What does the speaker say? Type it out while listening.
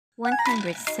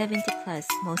170 plus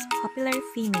most popular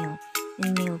female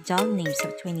and male dog names of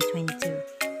 2022.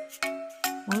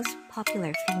 Most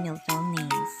popular female dog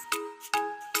names: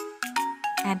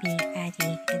 Abby,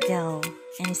 Addie, Adele,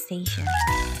 Anastasia,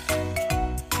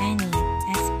 Annie,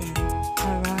 Aspen,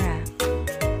 Aurora,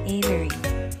 Avery,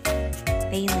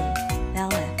 Bailey,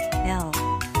 Bella, Belle,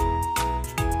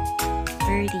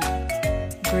 Birdie,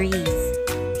 Breeze,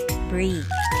 Bree,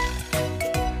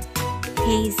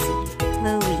 Casey,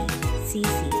 Chloe,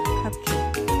 Cece,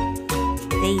 Cupcake,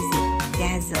 Daisy,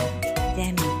 Dazzle,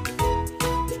 Demi,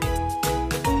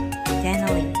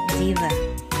 Denali, Diva,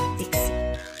 Dixie,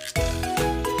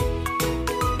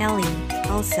 Ellie,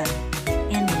 Elsa,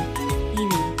 Emmy,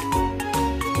 Evie,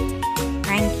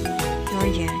 Frankie,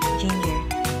 Georgia, Ginger,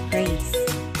 Grace,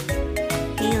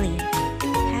 Haley,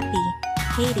 Happy,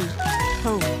 Katie,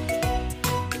 Hope,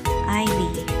 Ivy,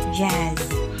 Jazz,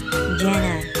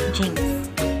 Jenna, Jinx,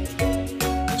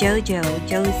 Jojo,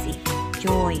 Josie,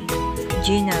 Joy,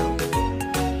 Juno,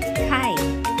 Kai,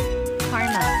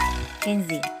 Karma,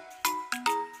 Kenzie,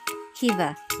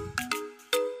 Kiva,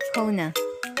 Kona,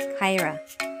 Kyra,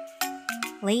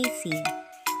 Lacey,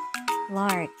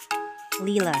 Lark,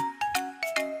 Leela,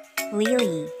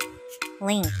 Lily,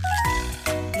 Link,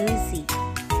 Lucy,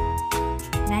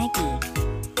 Maggie,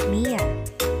 Mia,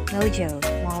 Mojo,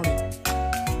 Molly,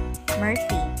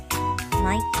 Murphy,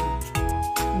 Mikey,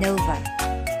 Nova,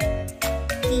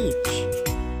 Peach,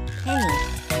 Penny,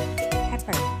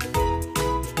 Pepper,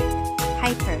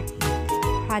 Piper,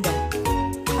 Prada,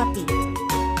 Puppy,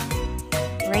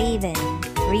 Raven,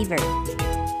 River,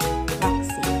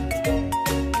 Roxy,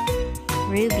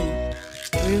 Ruby,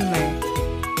 Rumor,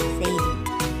 Sadie,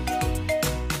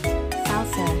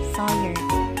 Salsa, Sawyer,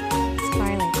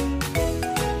 Scarlet,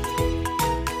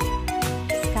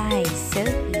 Sky,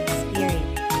 Sophie, Spirit,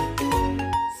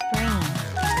 Spring,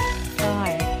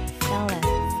 Star, Stella,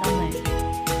 Summer,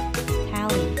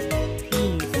 Tally,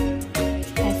 Peas,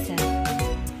 Tessa,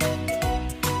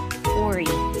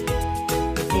 Ori,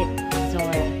 Zip,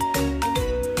 Zora.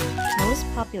 Most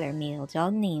popular male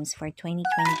dog names for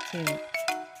 2022: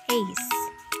 Ace,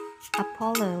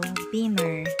 Apollo,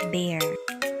 Beamer, Bear,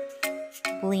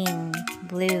 Bling,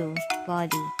 Blue,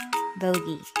 Body,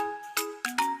 Bogey,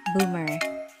 Boomer,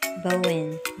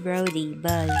 Bowen, Brody,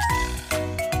 Buzz,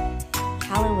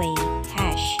 Callaway,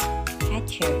 Cash,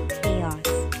 Catcher, Chaos,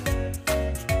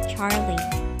 Charlie,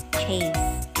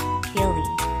 Chase, Chili,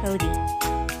 Cody,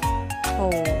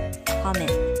 Cole,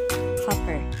 Comet,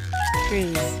 Copper,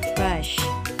 Cruz, Rush,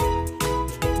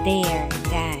 Dare,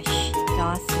 Dash,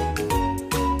 Dawson,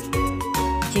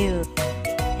 Duke,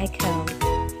 Echo,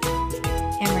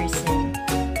 Emerson,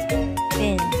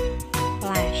 Finn,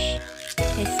 Flash,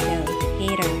 Pisto,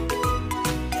 Gator,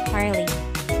 Harley,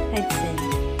 Hudson,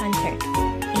 Hunter,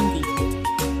 Indy,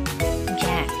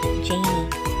 Jack, Jamie,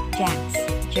 Jax,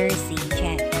 Jersey,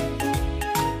 Jet,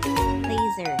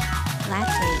 Laser,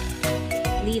 Latte,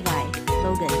 Levi,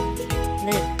 Logan,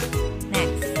 Luke,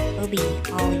 Max, Obi,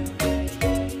 Ollie,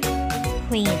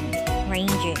 Queen,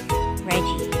 Ranger,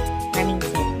 Reggie,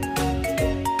 Remington,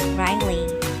 Riley,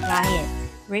 Riot,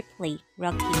 Ripley,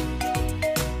 Rocky,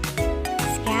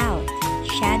 Scout,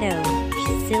 Shadow,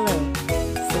 Silo,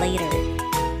 Slater,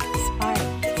 Spark,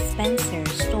 Spencer,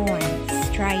 Storm,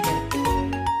 Strider,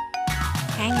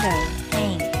 Tango,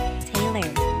 Hank, Taylor,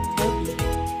 Toby,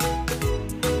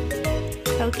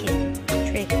 Token,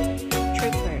 Trick,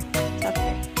 Trooper,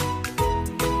 Tucker,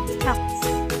 Tux,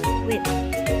 Whip,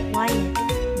 Wyatt,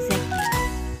 Zeki.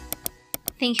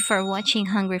 Thank you for watching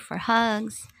Hungry for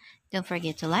Hugs. Don't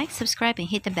forget to like, subscribe, and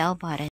hit the bell button.